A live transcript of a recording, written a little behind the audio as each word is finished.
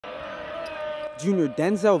Junior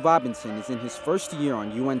Denzel Robinson is in his first year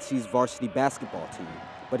on UNC's varsity basketball team,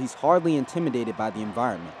 but he's hardly intimidated by the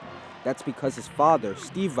environment. That's because his father,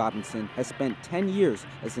 Steve Robinson, has spent 10 years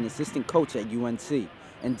as an assistant coach at UNC,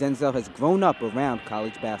 and Denzel has grown up around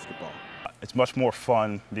college basketball. It's much more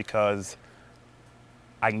fun because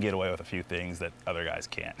I can get away with a few things that other guys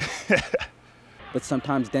can't. But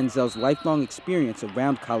sometimes Denzel's lifelong experience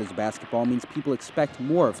around college basketball means people expect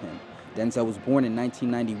more of him. Denzel was born in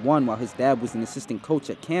 1991 while his dad was an assistant coach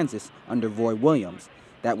at Kansas under Roy Williams.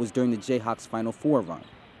 That was during the Jayhawks Final Four run.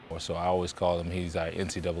 So I always call him, he's our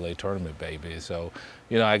NCAA tournament baby. So,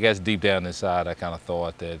 I guess deep down inside I kind of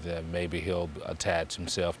thought that maybe he'll attach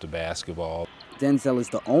himself to basketball. Denzel is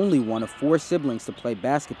the only one of 4 siblings to play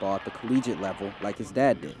basketball at the collegiate level like his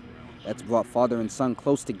dad did. That's brought father and son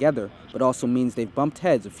close together, but also means they've bumped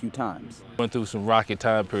heads a few times. Went through some rocky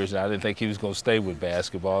time periods, and I didn't think he was going to stay with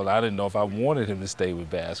basketball. I didn't know if I wanted him to stay with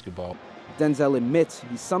basketball. Denzel admits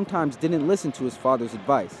he sometimes didn't listen to his father's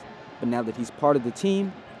advice, but now that he's part of the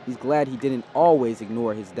team, he's glad he didn't always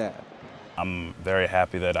ignore his dad. I'm very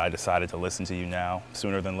happy that I decided to listen to you now,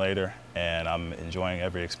 sooner than later, and I'm enjoying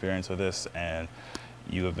every experience of this, and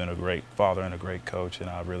you have been a great father and a great coach, and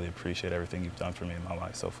I really appreciate everything you've done for me in my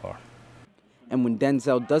life so far. And when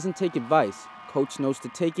Denzel doesn't take advice, Coach knows to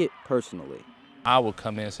take it personally. I would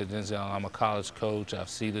come in and say, Denzel, I'm a college coach. I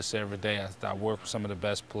see this every day. I work with some of the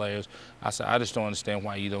best players. I said, I just don't understand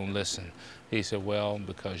why you don't listen. He said, well,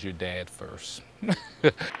 because you're dad first.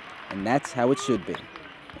 And that's how it should be.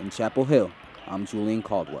 In Chapel Hill, I'm Julian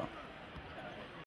Caldwell.